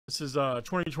This is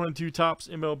 2022 Topps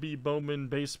MLB Bowman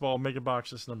Baseball Mega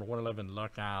Box. This is number 111.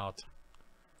 Luck out.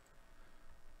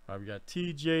 All right, we got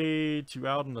TJ to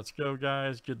Alden. Let's go,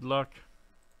 guys. Good luck.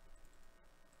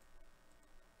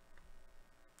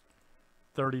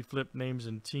 30 flip names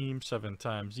and teams, 7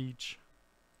 times each.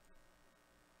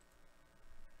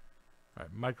 All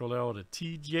right, Michael L to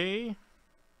TJ.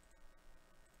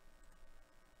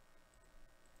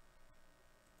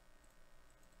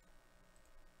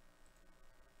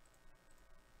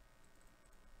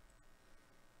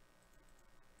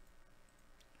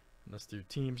 Let's do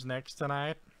teams next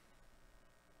tonight.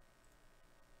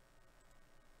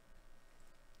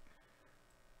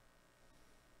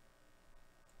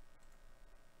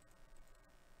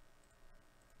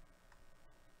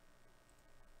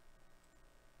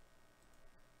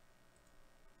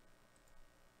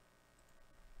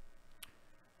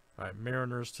 All right,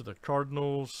 Mariners to the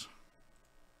Cardinals.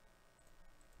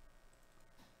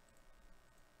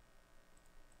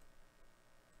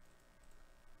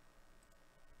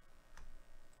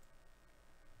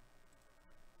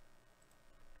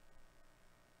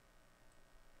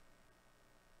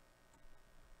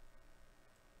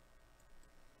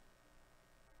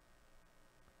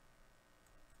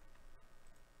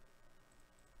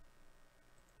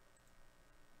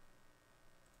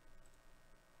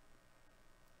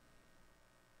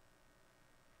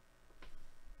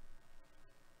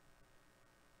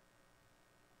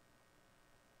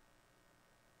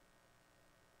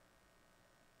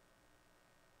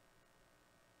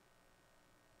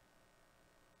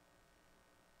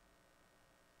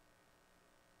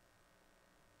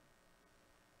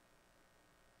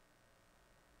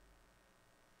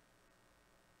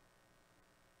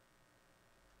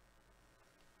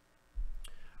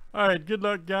 All right, good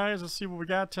luck, guys. Let's see what we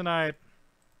got tonight.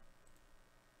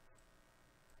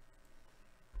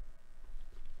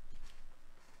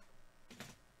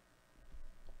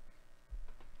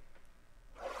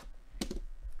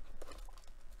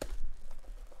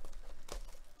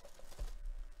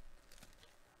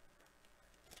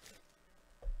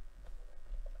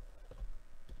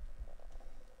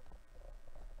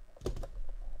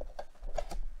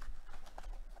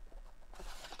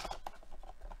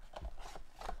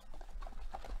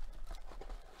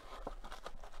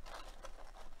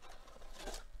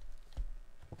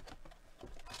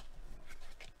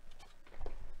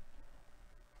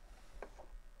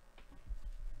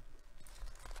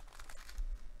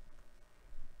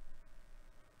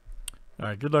 All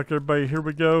right, good luck, everybody. Here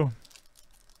we go.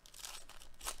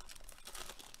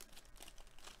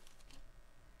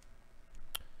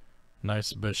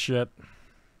 Nice Bichette.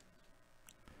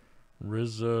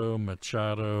 Rizzo,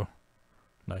 Machado.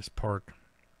 Nice Park.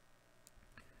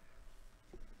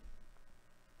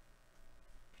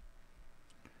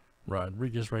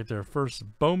 Rodriguez right there first.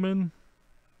 Bowman.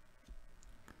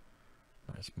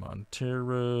 Nice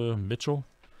Montero. Mitchell.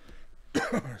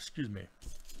 Excuse me.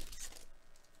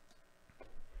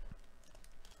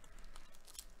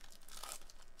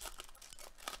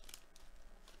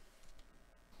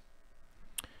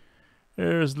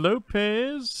 There's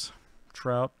Lopez,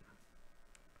 Trout,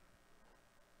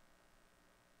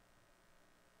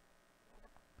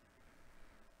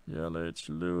 Yelich,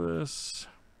 Lewis,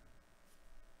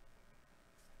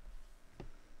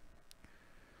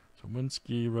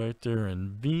 Zawinski right there,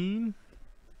 and Bean.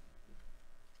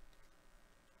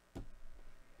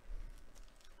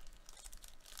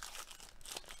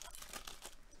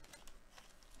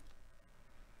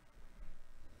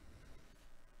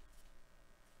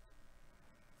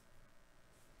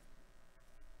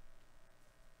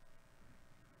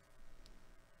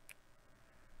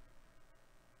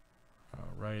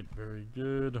 Right, very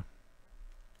good.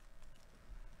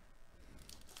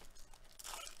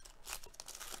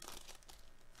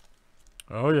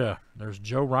 Oh yeah, there's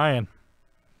Joe Ryan.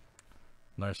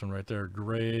 Nice one right there.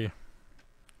 Gray.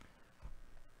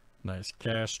 Nice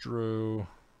Castro.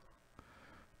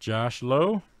 Josh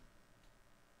Lowe.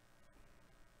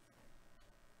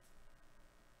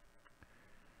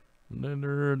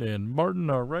 Leonard and Martin.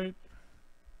 All right.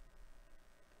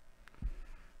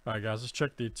 All right, guys, let's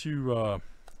check the two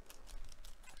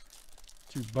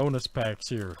bonus packs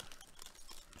here.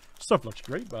 Stuff looks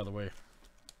great, by the way.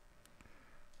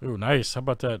 Ooh, nice. How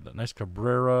about that? Nice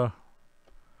Cabrera.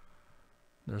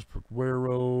 There's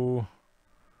Peguero.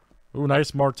 Ooh,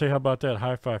 nice Marte. How about that?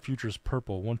 High Five Futures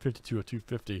Purple. 152 of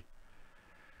 250.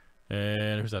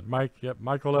 And who's that? Mike. Yep,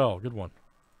 Michael L. Good one.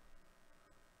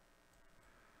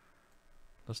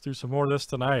 Let's do some more of this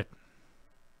tonight.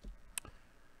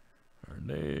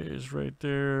 Hernandez right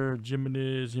there.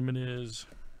 Jimenez.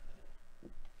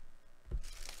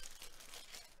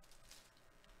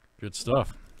 Good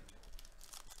stuff.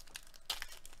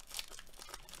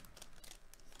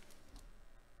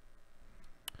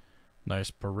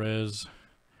 Nice Perez.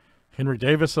 Henry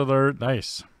Davis alert.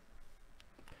 Nice.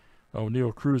 Oh,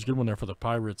 Neil Cruz. Good one there for the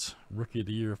Pirates. Rookie of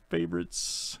the Year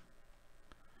favorites.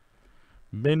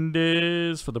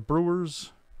 Mendez for the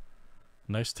Brewers.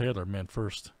 Nice Taylor, man,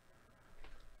 first.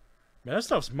 Man, that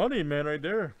stuff's money, man, right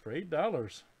there. For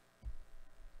 $8.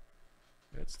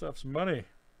 That stuff's money.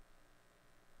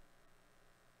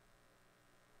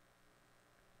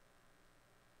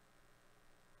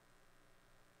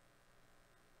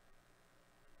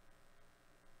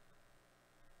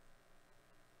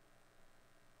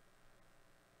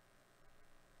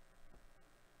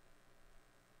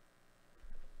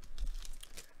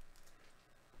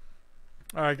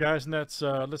 All right, guys, and that's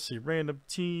let's see, random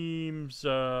teams.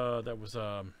 That was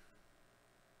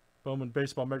Bowman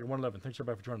Baseball Mega 111. Thanks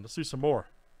everybody for joining. Let's do some more.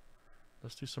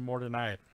 Let's do some more tonight.